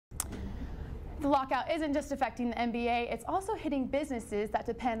The lockout isn't just affecting the NBA, it's also hitting businesses that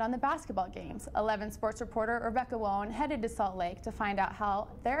depend on the basketball games. 11 sports reporter Rebecca Wone headed to Salt Lake to find out how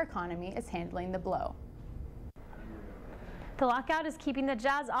their economy is handling the blow. The lockout is keeping the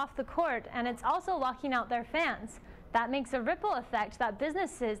Jazz off the court, and it's also locking out their fans. That makes a ripple effect that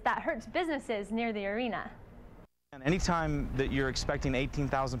hurts businesses near the arena. And anytime that you're expecting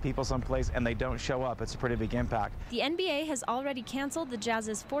 18,000 people someplace and they don't show up, it's a pretty big impact. The NBA has already canceled the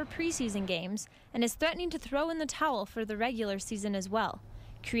Jazz's 4 preseason games and is threatening to throw in the towel for the regular season as well,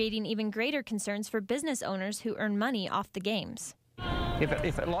 creating even greater concerns for business owners who earn money off the games.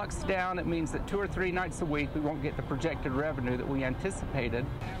 If it locks down, it means that 2 or 3 nights a week we won't get the projected revenue that we anticipated.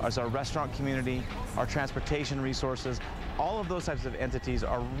 As our restaurant community, our transportation resources, all of those types of entities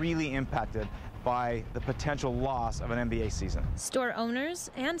are really impacted by the potential loss of an NBA season. Store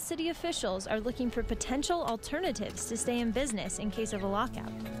owners and city officials are looking for potential alternatives to stay in business in case of a lockout.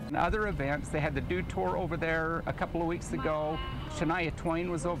 And other events, they had the Dew Tour over there a couple of weeks ago. Shania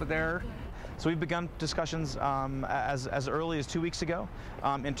Twain was over there. So we've begun discussions as early as 2 weeks ago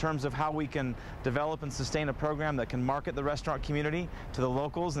in terms of how we can develop and sustain a program that can market the restaurant community to the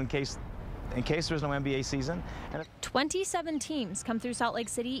locals in case there's no NBA season. 27 teams come through Salt Lake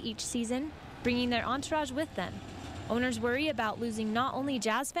City each season, bringing their entourage with them. Owners worry about losing not only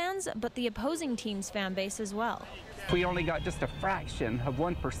Jazz fans, but the opposing team's fan base as well. If we only got just a fraction of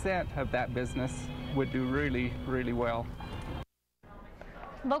 1% of that business, would do really, really well.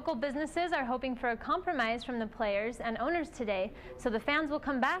 Local businesses are hoping for a compromise from the players and owners today, so the fans will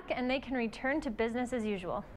come back and they can return to business as usual.